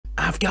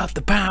got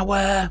the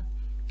power.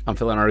 I'm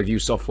filling out review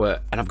software,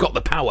 and I've got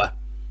the power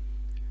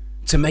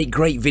to make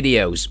great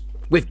videos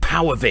with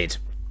PowerVid.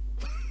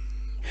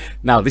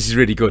 Now, this is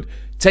really good.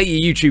 Take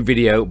your YouTube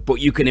video, but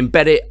you can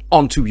embed it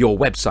onto your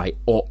website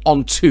or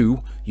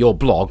onto your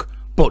blog,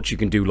 but you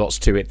can do lots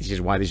to it. This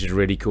is why this is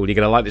really cool. You're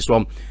going to like this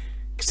one.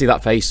 See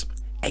that face?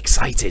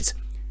 Excited.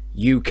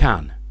 You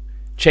can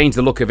change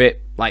the look of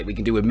it like we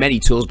can do with many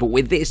tools, but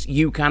with this,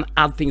 you can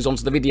add things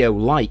onto the video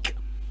like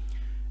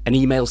an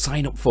email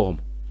sign-up form.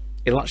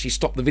 It'll actually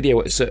stop the video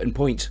at a certain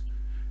point,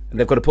 and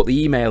they've got to put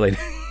the email in,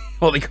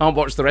 or they can't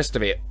watch the rest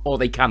of it, or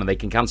they can, and they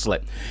can cancel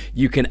it.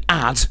 You can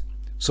add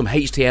some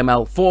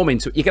HTML form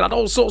into it. You can add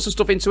all sorts of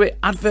stuff into it,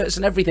 adverts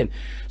and everything.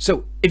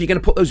 So if you're going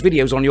to put those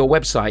videos on your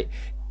website,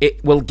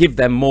 it will give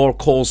them more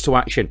calls to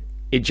action.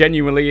 It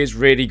genuinely is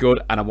really good,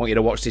 and I want you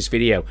to watch this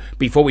video.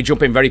 Before we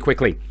jump in very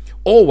quickly,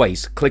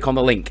 always click on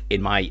the link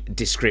in my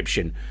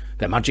description,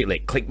 the magic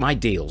link. Click my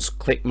deals,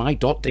 click my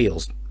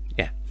 .deals.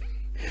 Yeah,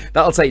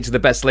 that'll take you to the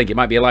best link. It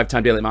might be a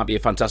lifetime deal, it might be a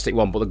fantastic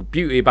one, but the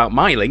beauty about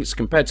my links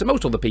compared to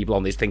most other people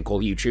on this thing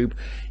called YouTube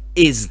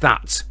is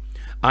that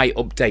I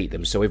update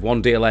them. So if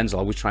one deal ends,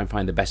 I'll always try and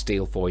find the best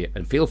deal for you,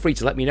 and feel free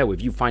to let me know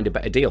if you find a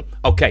better deal.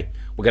 Okay,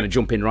 we're going to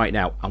jump in right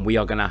now, and we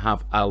are going to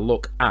have a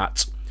look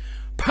at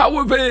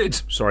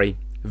VidPowr.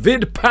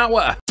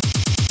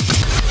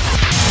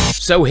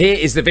 So here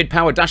is the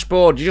VidPowr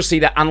Dashboard. You just see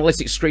that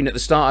analytics screen at the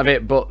start of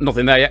it, but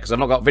nothing there yet because I've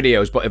not got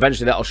videos, but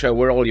eventually that'll show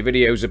where all your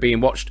videos are being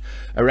watched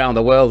around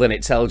the world, and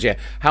it tells you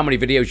how many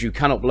videos you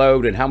can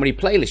upload and how many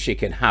playlists you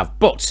can have.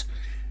 But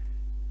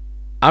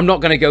I'm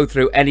not going to go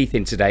through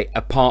anything today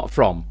apart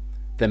from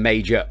the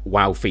major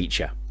wow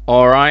feature.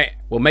 Alright,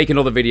 we'll make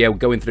another video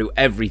going through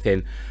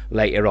everything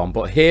later on,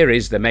 but here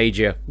is the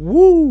major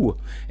woo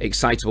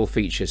excitable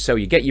feature. So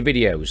you get your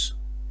videos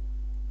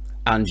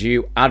and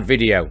you add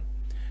video,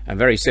 and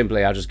very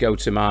simply I just go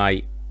to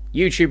my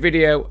YouTube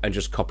video and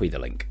just copy the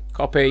link,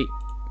 copy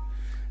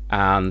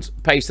and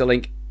paste the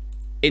link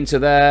into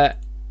there,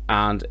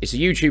 and it's a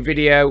YouTube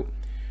video,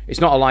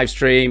 it's not a live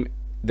stream,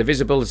 the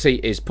visibility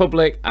is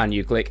public, and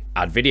you click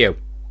add video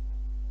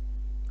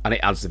and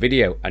it adds the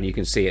video and you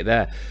can see it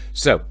there.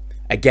 So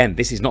again,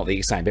 this is not the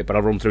exciting bit, but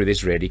I'll run through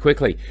this really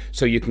quickly.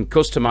 So you can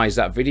customize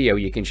that video,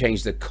 you can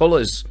change the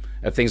colors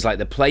of things like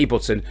the play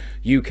button,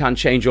 you can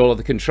change all of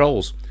the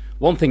controls.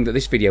 One thing that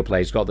this video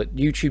player's got that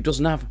YouTube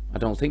doesn't have, I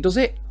don't think, does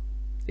it?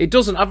 It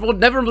doesn't. I've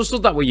never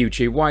understood that with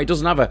YouTube, why it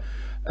doesn't have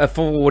a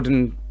forward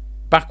and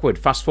backward,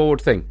 fast forward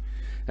thing.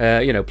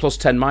 You know,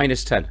 +10,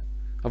 -10.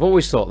 I've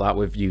always thought that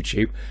with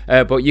YouTube,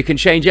 but you can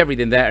change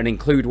everything there and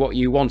include what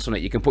you want on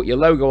it. You can put your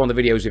logo on the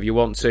videos if you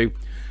want to,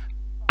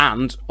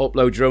 and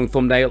upload your own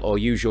thumbnail or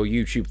use your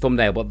YouTube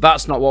thumbnail, but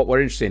that's not what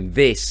we're interested in.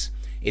 This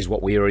is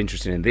what we are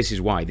interested in. This is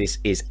why this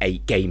is a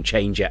game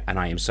changer, and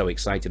I am so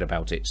excited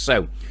about it.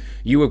 So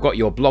you have got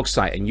your blog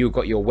site and you've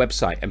got your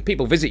website, and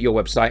people visit your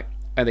website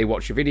and they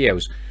watch your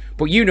videos,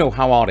 but you know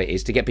how hard it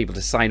is to get people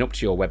to sign up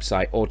to your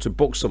website or to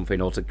book something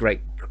or to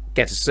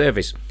get a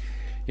service.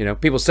 You know,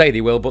 people say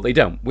they will, but they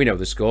don't. We know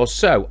the score.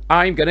 So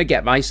I'm going to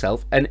get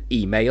myself an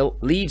email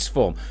leads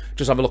form.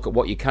 Just have a look at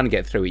what you can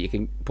get through it. You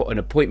can put an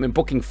appointment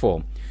booking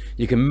form.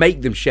 You can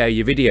make them share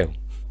your video.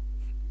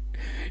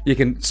 You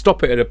can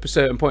stop it at a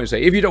certain point and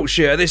say, if you don't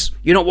share this,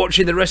 you're not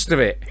watching the rest of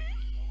it.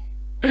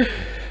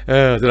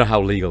 I don't know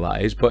how legal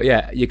that is, but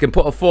yeah, you can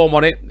put a form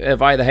on it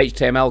via the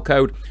HTML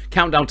code.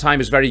 Countdown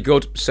time is very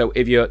good, so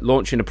if you're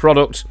launching a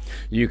product,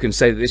 you can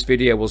say that this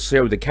video will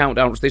show the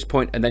countdown to this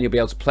point, and then you'll be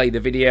able to play the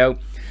video.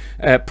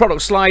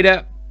 Product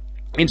slider,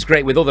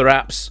 integrate with other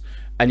apps,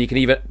 and you can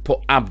even put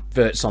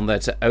adverts on there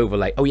to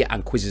overlay. Oh yeah,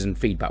 and quizzes and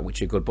feedback,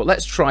 which are good. But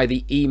let's try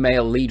the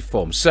email lead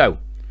form. So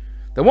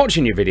they're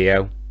watching your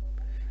video,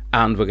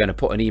 and we're going to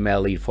put an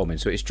email lead form in.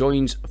 So it's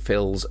joins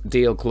Phil's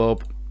Deal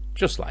Club,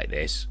 just like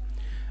this.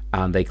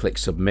 And they click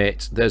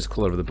submit. There's the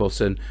colour of the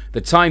button.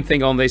 The time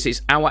thing on this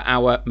is hour,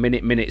 hour,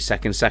 minute, minute,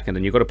 second, second,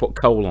 and you've got to put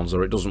colons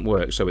or it doesn't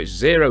work. So it's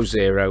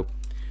 00,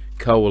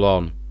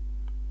 colon,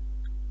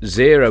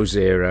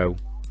 00,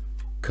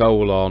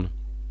 colon,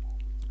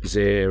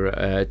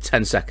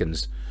 10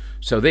 seconds.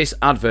 So this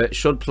advert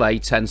should play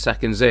 10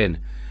 seconds in.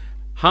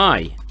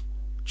 Hi,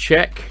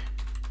 check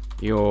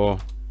your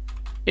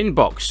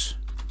inbox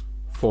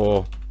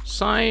for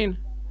sign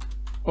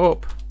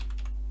up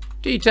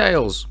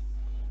details.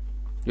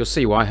 You'll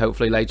see why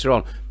hopefully later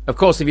on. Of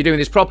course, if you're doing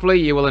this properly,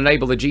 you will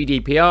enable the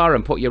GDPR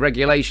and put your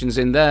regulations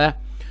in there,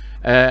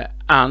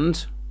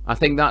 and I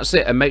think that's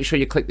it. And make sure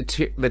you click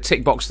the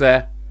tick box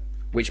there,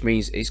 which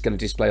means it's going to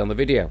display on the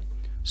video.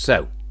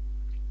 So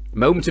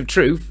moment of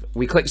truth,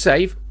 we click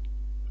save,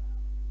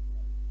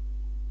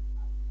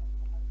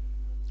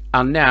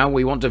 and now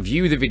we want to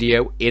view the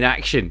video in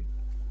action.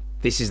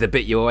 This is the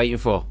bit you're waiting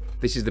for.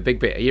 This is the big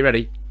bit. Are you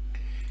ready?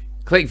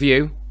 Click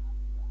view.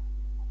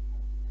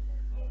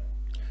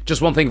 Just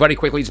one thing very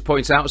quickly to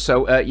point out,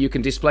 so you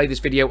can display this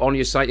video on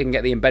your site, you can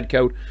get the embed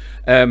code.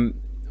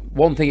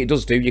 One thing it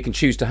does do, you can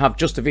choose to have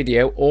just a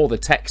video or the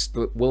text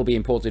that will be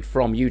imported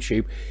from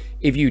YouTube.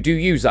 If you do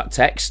use that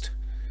text,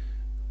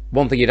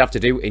 one thing you'd have to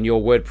do in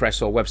your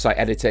WordPress or website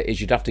editor is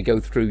you'd have to go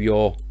through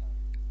your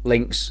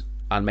links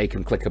and make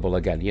them clickable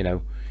again, you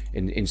know,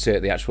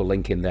 insert the actual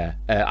link in there.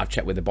 I've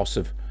checked with the boss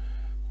of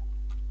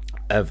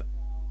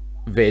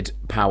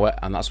VidPowr,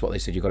 and that's what they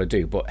said you've got to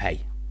do. But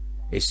hey,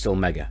 it's still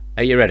mega.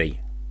 Are you ready?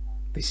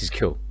 This is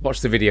cool. Watch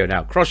the video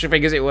now. Cross your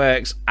fingers it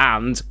works,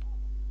 and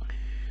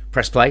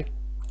press play.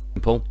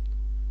 Simple.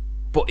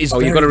 But it's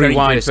you've got to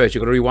rewind first.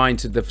 You've got to rewind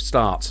to the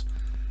start.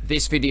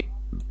 This video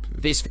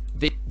is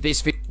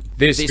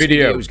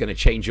going to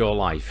change your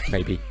life,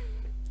 maybe.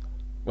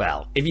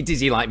 Well, if you're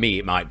dizzy like me,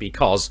 it might,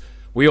 because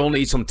we all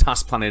need some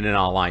task planning in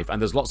our life,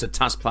 and there's lots of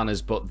task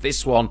planners, but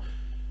this one,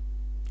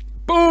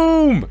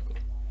 boom!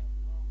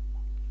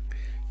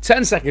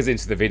 10 seconds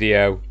into the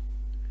video,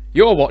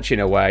 you're watching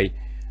away,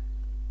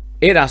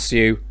 it asks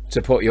you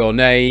to put your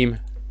name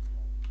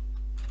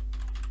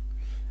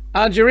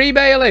and your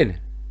email in,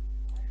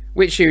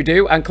 which you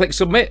do, and click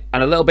submit,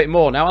 and a little bit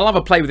more. Now, I'll have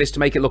a play with this to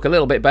make it look a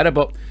little bit better,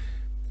 but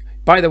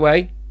by the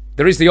way,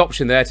 there is the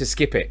option there to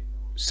skip it.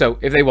 So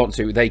if they want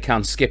to, they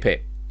can skip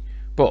it.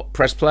 But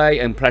press play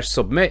and press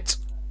submit.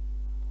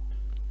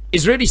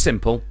 It's really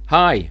simple.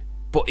 Hi.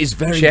 But it's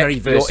very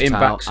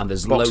versatile, and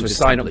there's loads of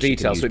sign up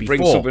details. So it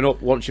brings something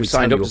up once you've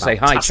signed up to say,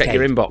 hi, check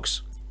your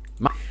inbox.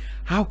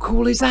 How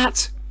cool is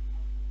that?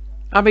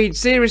 I mean,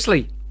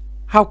 seriously,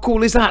 how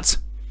cool is that?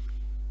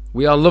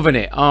 We are loving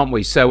it, aren't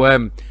we? So,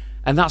 and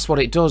that's what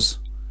it does.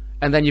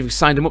 And then you've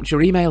signed them up to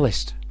your email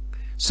list.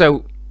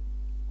 So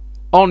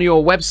on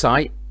your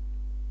website,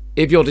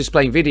 if you're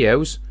displaying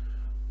videos,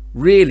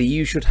 really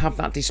you should have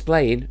that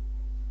displaying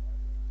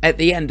at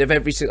the end of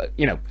every single,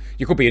 you know,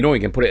 you could be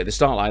annoying and put it at the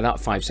start like that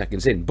 5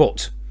 seconds in,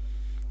 but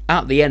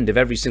at the end of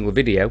every single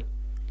video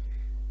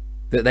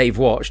that they've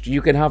watched,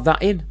 you can have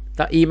that in,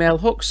 that email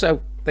hook,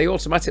 so they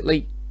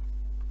automatically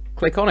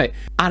click on it.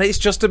 And it's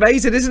just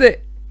amazing, isn't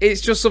it? It's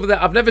just something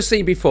that I've never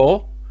seen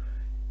before.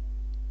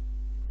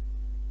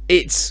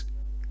 It's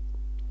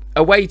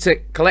a way to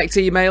collect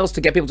emails,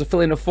 to get people to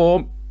fill in a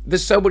form.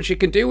 There's so much you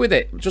can do with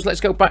it. Just let's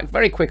go back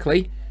very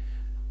quickly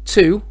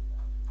to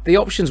the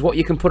options, what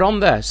you can put on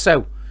there.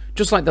 So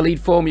just like the lead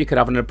form, you could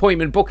have an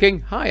appointment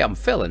booking. Hi, I'm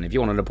Phil, and if you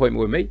want an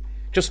appointment with me,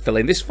 just fill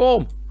in this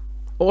form,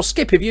 or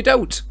skip if you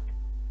don't.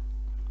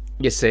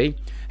 You see,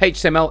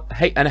 HTML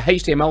and a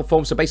HTML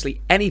form, so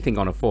basically anything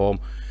on a form.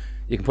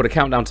 You can put a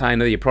countdown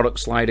timer, your product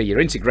slider, your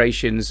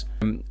integrations,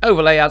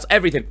 overlayouts,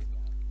 everything.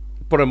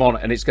 Put them on,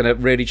 and it's going to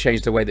really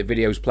change the way that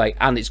videos play,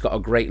 and it's got a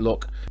great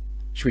look.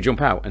 Should we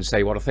jump out and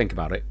say what I think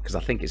about it? Because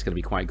I think it's going to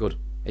be quite good.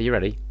 Are you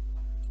ready?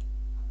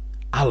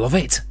 I love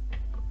it.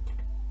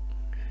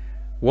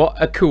 What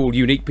a cool,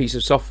 unique piece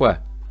of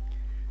software.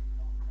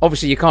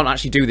 Obviously, you can't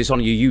actually do this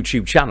on your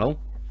YouTube channel,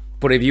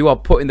 but if you are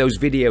putting those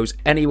videos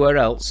anywhere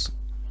else,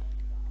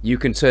 you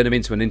can turn them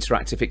into an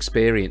interactive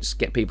experience,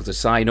 get people to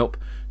sign up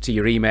to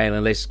your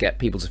emailing list, get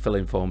people to fill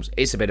in forms.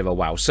 It's a bit of a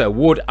wow. So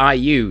would I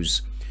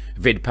use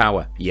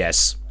VidPowr?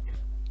 Yes.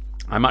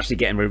 I'm actually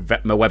getting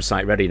my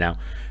website ready now.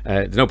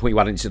 There's no point you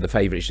adding it to the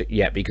favourites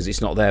yet because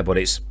it's not there, but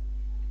it's,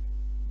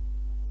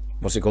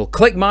 what's it called?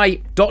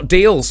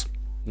 clickmy.deals.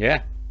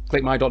 Yeah,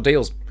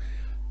 clickmy.deals.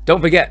 Don't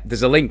forget,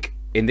 there's a link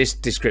in this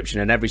description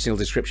and every single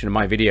description of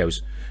my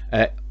videos.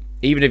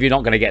 Even if you're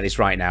not going to get this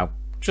right now,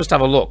 just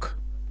have a look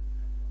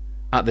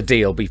at the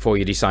deal before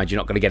you decide you're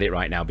not going to get it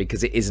right now,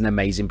 because it is an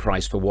amazing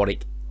price for what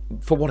it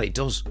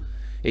does.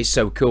 It's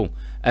so cool.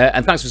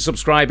 And thanks for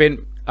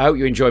subscribing. I hope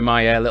you enjoy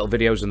my little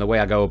videos and the way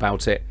I go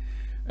about it.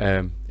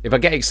 If I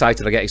get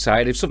excited, I get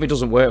excited. If something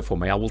doesn't work for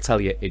me, I will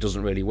tell you it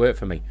doesn't really work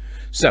for me.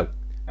 So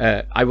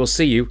I will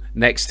see you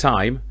next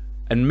time,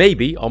 and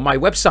maybe on my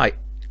website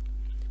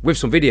with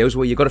some videos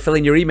where you've got to fill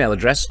in your email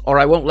address, or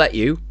I won't let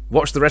you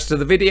watch the rest of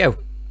the video.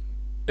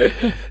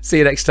 See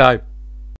you next time.